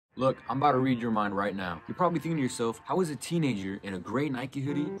Look, I'm about to read your mind right now. You're probably thinking to yourself, how is a teenager in a gray Nike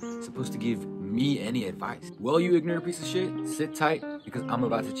hoodie supposed to give me any advice? Well, you ignorant piece of shit, sit tight because I'm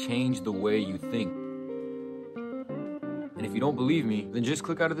about to change the way you think. And if you don't believe me, then just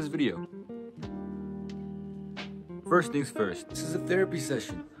click out of this video. First things first, this is a therapy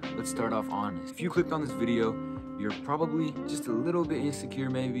session. Let's start off honest. If you clicked on this video, you're probably just a little bit insecure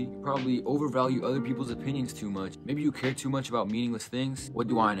maybe. You probably overvalue other people's opinions too much. Maybe you care too much about meaningless things. What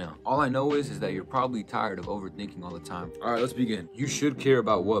do I know? All I know is that you're probably tired of overthinking all the time. All right, let's begin. You should care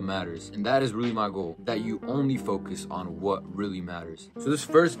about what matters. And that is really my goal, that you only focus on what really matters. So this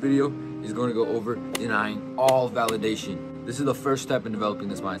first video is going to go over denying all validation. This is the first step in developing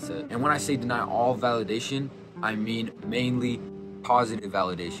this mindset. And when I say deny all validation, I mean mainly positive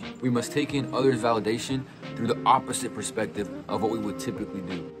validation. We must take in others' validation through the opposite perspective of what we would typically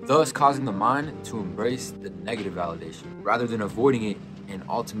do, thus causing the mind to embrace the negative validation rather than avoiding it and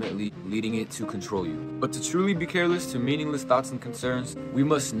ultimately leading it to control you. But to truly be careless to meaningless thoughts and concerns, we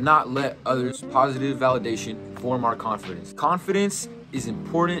must not let others' positive validation form our confidence. Confidence is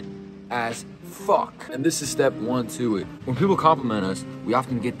important as fuck. And this is step one to it. When people compliment us, we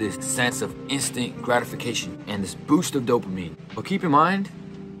often get this sense of instant gratification and this boost of dopamine. But keep in mind,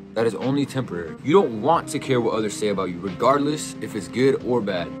 that is only temporary. You don't want to care what others say about you, regardless if it's good or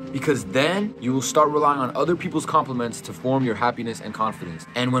bad, because then you will start relying on other people's compliments to form your happiness and confidence.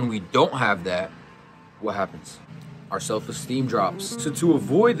 And when we don't have that, what happens? Our self-esteem drops. So to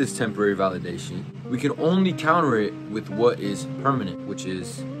avoid this temporary validation, we can only counter it with what is permanent, which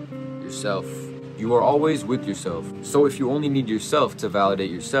is yourself. You are always with yourself. So if you only need yourself to validate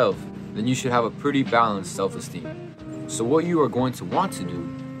yourself, then you should have a pretty balanced self-esteem. So what you are going to want to do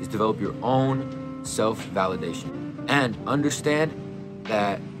is develop your own self-validation and understand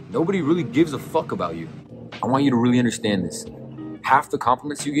that nobody really gives a fuck about you. I want you to really understand this. Half the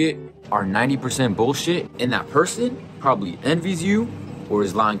compliments you get are 90% bullshit, and that person probably envies you or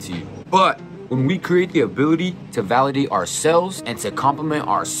is lying to you. But when we create the ability to validate ourselves and to compliment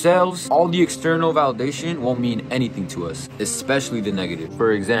ourselves, all the external validation won't mean anything to us, especially the negative.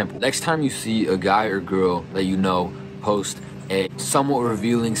 For example, next time you see a guy or girl that you know post a somewhat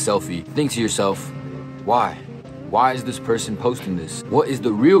revealing selfie, think to yourself, why? Why is this person posting this? What is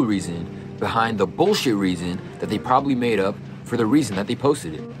the real reason behind the bullshit reason that they probably made up for the reason that they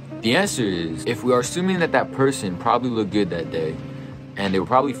posted it? The answer is, if we are assuming that that person probably looked good that day and they were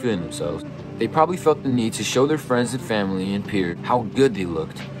probably feeling themselves, they probably felt the need to show their friends and family and peers how good they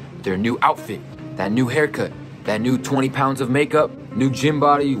looked. Their new outfit, that new haircut, that new 20 pounds of makeup, new gym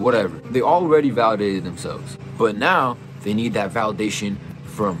body, whatever. They already validated themselves. But now they need that validation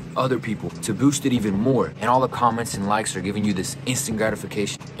from other people to boost it even more. And all the comments and likes are giving you this instant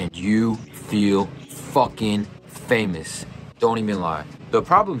gratification. And you feel fucking famous. Don't even lie. The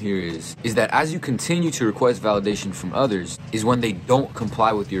problem here is that as you continue to request validation from others is when they don't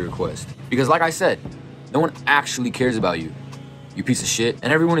comply with your request. Because like I said, no one actually cares about you, you piece of shit.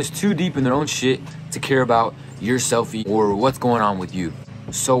 And everyone is too deep in their own shit to care about your selfie or what's going on with you.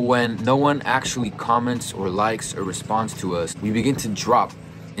 So when no one actually comments or likes or responds to us, we begin to drop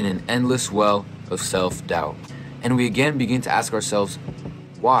in an endless well of self-doubt. And we again begin to ask ourselves,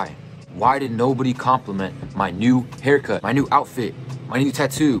 why? Why did nobody compliment my new haircut, my new outfit, my new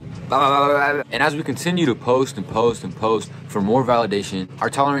tattoo, blah, blah, blah, blah, blah. And as we continue to post and post and post for more validation, our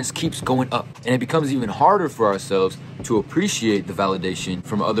tolerance keeps going up. And it becomes even harder for ourselves to appreciate the validation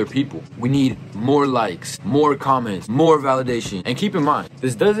from other people. We need more likes, more comments, more validation. And keep in mind,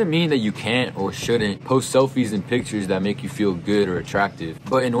 this doesn't mean that you can't or shouldn't post selfies and pictures that make you feel good or attractive.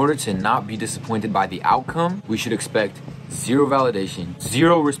 But in order to not be disappointed by the outcome, we should expect zero validation,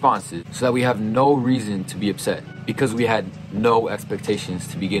 zero responses, so that we have no reason to be upset because we had no expectations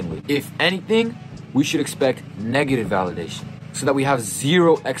to begin with. If anything, we should expect negative validation so that we have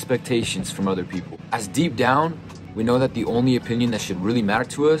zero expectations from other people. As deep down, we know that the only opinion that should really matter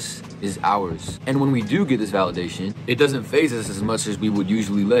to us is ours. And when we do get this validation, it doesn't faze us as much as we would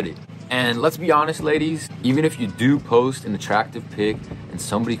usually let it. And let's be honest, ladies, even if you do post an attractive pic and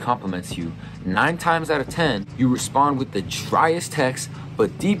somebody compliments you, 9 times out of 10, you respond with the driest text,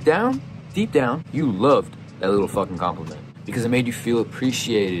 but deep down, you loved that little fucking compliment because it made you feel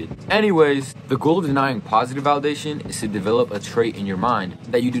appreciated. Anyways, the goal of denying positive validation is to develop a trait in your mind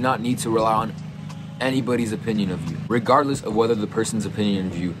that you do not need to rely on anybody's opinion of you, regardless of whether the person's opinion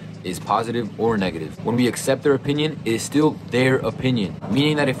of you is positive or negative. When we accept their opinion, it is still their opinion,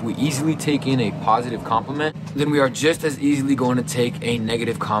 meaning that if we easily take in a positive compliment, then we are just as easily going to take a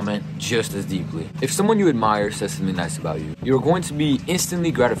negative comment just as deeply. If someone you admire says something nice about you, you're going to be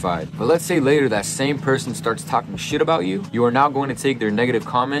instantly gratified. But let's say later that same person starts talking shit about you, you are now going to take their negative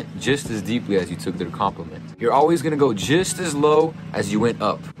comment just as deeply as you took their compliment. You're always going to go just as low as you went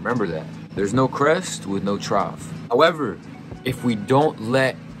up. Remember that. There's no crest with no trough. However, if we don't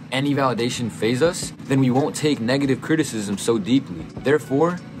let any validation phase us, then we won't take negative criticism so deeply.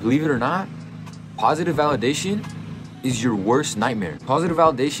 Therefore, believe it or not, positive validation is your worst nightmare. Positive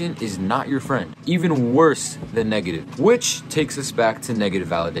validation is not your friend, even worse than negative, which takes us back to negative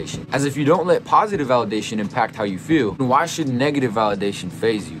validation. As if you don't let positive validation impact how you feel, then why should negative validation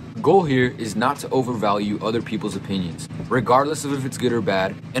phase you? The goal here is not to overvalue other people's opinions, regardless of if it's good or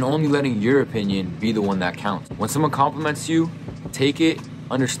bad, and only letting your opinion be the one that counts. When someone compliments you, take it,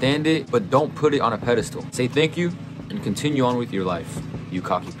 understand it, but don't put it on a pedestal. Say thank you and continue on with your life, you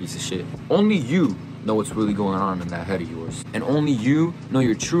cocky piece of shit. Only you know what's really going on in that head of yours, and only you know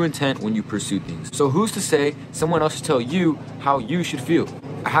your true intent when you pursue things. So who's to say someone else should tell you how you should feel?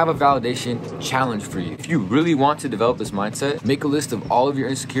 I have a validation challenge for you. If you really want to develop this mindset, make a list of all of your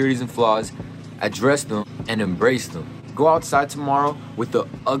insecurities and flaws, address them, and embrace them. Go outside tomorrow with the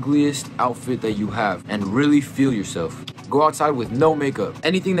ugliest outfit that you have and really feel yourself. Go outside with no makeup.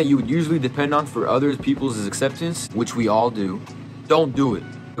 Anything that you would usually depend on for other people's acceptance, which we all do, don't do it.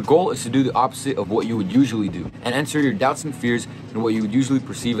 The goal is to do the opposite of what you would usually do and enter your doubts and fears and what you would usually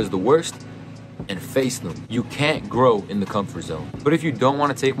perceive as the worst and face them. You can't grow in the comfort zone. But if you don't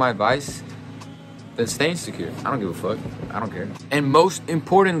want to take my advice, then stay insecure. I don't give a fuck. I don't care. And most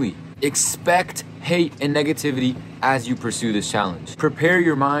importantly, expect hate and negativity as you pursue this challenge. Prepare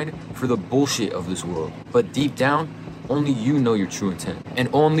your mind for the bullshit of this world. But deep down, only you know your true intent. And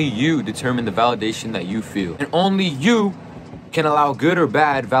only you determine the validation that you feel. And only you can allow good or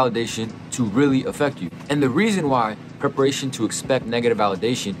bad validation to really affect you. And the reason why preparation to expect negative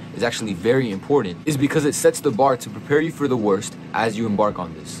validation is actually very important is because it sets the bar to prepare you for the worst as you embark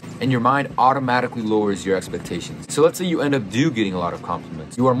on this. And your mind automatically lowers your expectations. So let's say you end up getting a lot of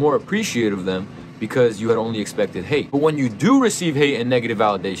compliments. You are more appreciative of them because you had only expected hate. But when you do receive hate and negative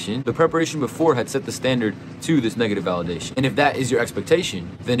validation, the preparation before had set the standard to this negative validation. And if that is your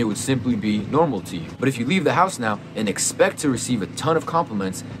expectation, then it would simply be normal to you. But if you leave the house now and expect to receive a ton of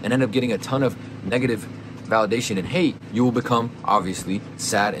compliments and end up getting a ton of negative validation and hate, you will become obviously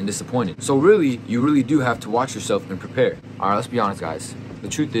sad and disappointed. So really, you really do have to watch yourself and prepare. All right, let's be honest, guys. The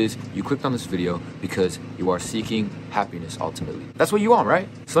truth is, you clicked on this video because you are seeking happiness ultimately. That's what you want, right?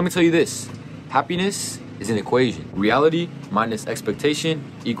 So let me tell you this. Happiness is an equation. Reality minus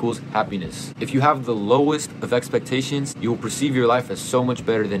expectation equals happiness. If you have the lowest of expectations, you will perceive your life as so much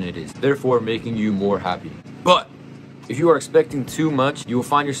better than it is, therefore making you more happy. But if you are expecting too much, you will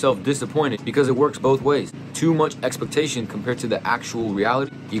find yourself disappointed because it works both ways. Too much expectation compared to the actual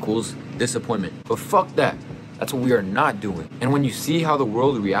reality equals disappointment. But fuck that. That's what we are not doing. And when you see how the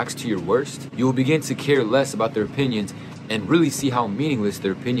world reacts to your worst, you will begin to care less about their opinions and really see how meaningless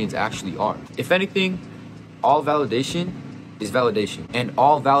their opinions actually are. If anything, all validation is validation. And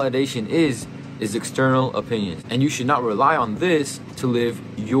all validation is external opinions. And you should not rely on this to live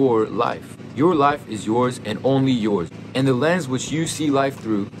your life. Your life is yours and only yours. And the lens which you see life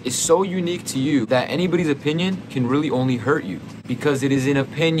through is so unique to you that anybody's opinion can really only hurt you because it is an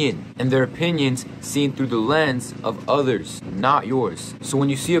opinion and their opinions seen through the lens of others, not yours. So when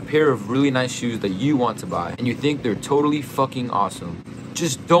you see a pair of really nice shoes that you want to buy and you think they're totally fucking awesome,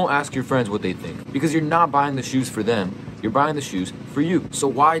 just don't ask your friends what they think because you're not buying the shoes for them. You're buying the shoes for you. So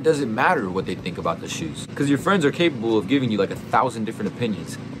why does it matter what they think about the shoes? Because your friends are capable of giving you like 1,000 different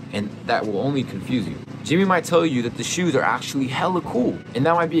opinions, and that will only confuse you. Jimmy might tell you that the shoes are actually hella cool, and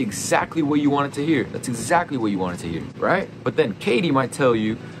that might be exactly what you wanted to hear. That's exactly what you wanted to hear, right? But then Katie might tell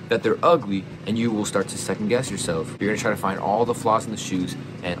you that they're ugly, and you will start to second guess yourself. You're gonna try to find all the flaws in the shoes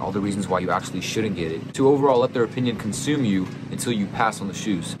and all the reasons why you actually shouldn't get it, to overall let their opinion consume you until you pass on the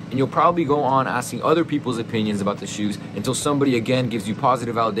shoes. And you'll probably go on asking other people's opinions about the shoes until somebody again gives you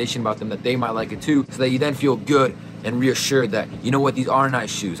positive validation about them that they might like it too, so that you then feel good and reassured that, you know what, these are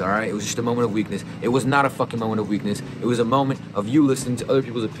nice shoes, all right? It was just a moment of weakness. It was not a fucking moment of weakness. It was a moment of you listening to other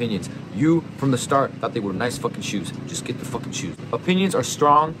people's opinions. You, from the start, thought they were nice fucking shoes. Just get the fucking shoes. Opinions are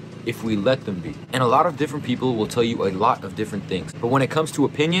strong if we let them be. And a lot of different people will tell you a lot of different things. But when it comes to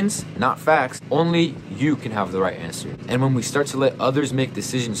opinions, not facts, only you can have the right answer. And when we start to let others make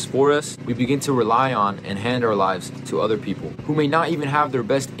decisions for us, we begin to rely on and hand our lives to other people who may not even have their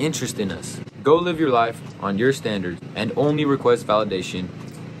best interest in us. Go live your life on your standards and only request validation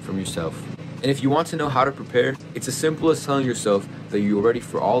from yourself. And if you want to know how to prepare, it's as simple as telling yourself that you're ready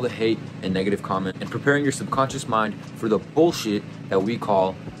for all the hate and negative comment and preparing your subconscious mind for the bullshit that we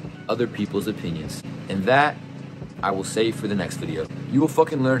call other people's opinions. And that I will save for the next video. You will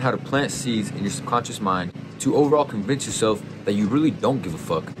fucking learn how to plant seeds in your subconscious mind to overall convince yourself that you really don't give a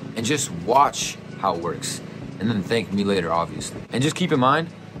fuck, and just watch how it works. And then thank me later, obviously. And just keep in mind,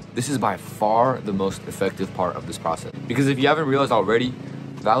 this is by far the most effective part of this process. Because if you haven't realized already,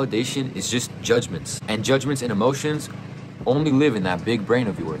 validation is just judgments, and judgments and emotions only live in that big brain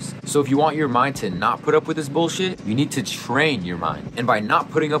of yours. So if you want your mind to not put up with this bullshit, you need to train your mind. And by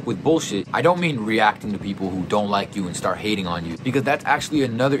not putting up with bullshit, I don't mean reacting to people who don't like you and start hating on you, because that's actually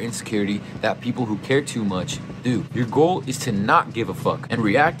another insecurity that people who care too much do. Your goal is to not give a fuck, and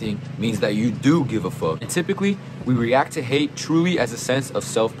reacting means that you do give a fuck. And typically, we react to hate truly as a sense of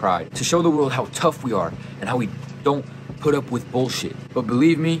self-pride, to show the world how tough we are and how we don't put up with bullshit. But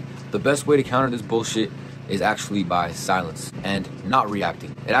believe me, the best way to counter this bullshit is actually by silence and not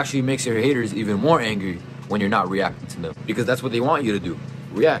reacting. It actually makes your haters even more angry when you're not reacting to them, because that's what they want you to do,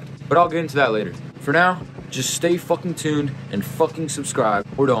 react. But I'll get into that later. For now, just stay fucking tuned and fucking subscribe,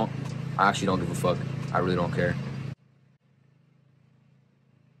 or don't. I actually don't give a fuck. I really don't care.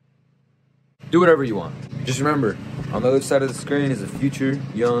 Do whatever you want. Just remember, on the other side of the screen is a future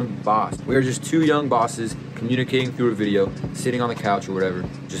young boss. We are just two young bosses communicating through a video, sitting on the couch or whatever,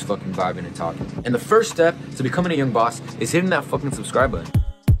 just fucking vibing and talking. And the first step to becoming a young boss is hitting that fucking subscribe button.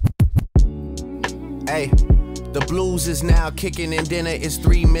 Hey, the blues is now kicking and dinner is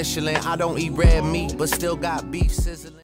 3 Michelin. I don't eat red meat, but still got beef sizzling.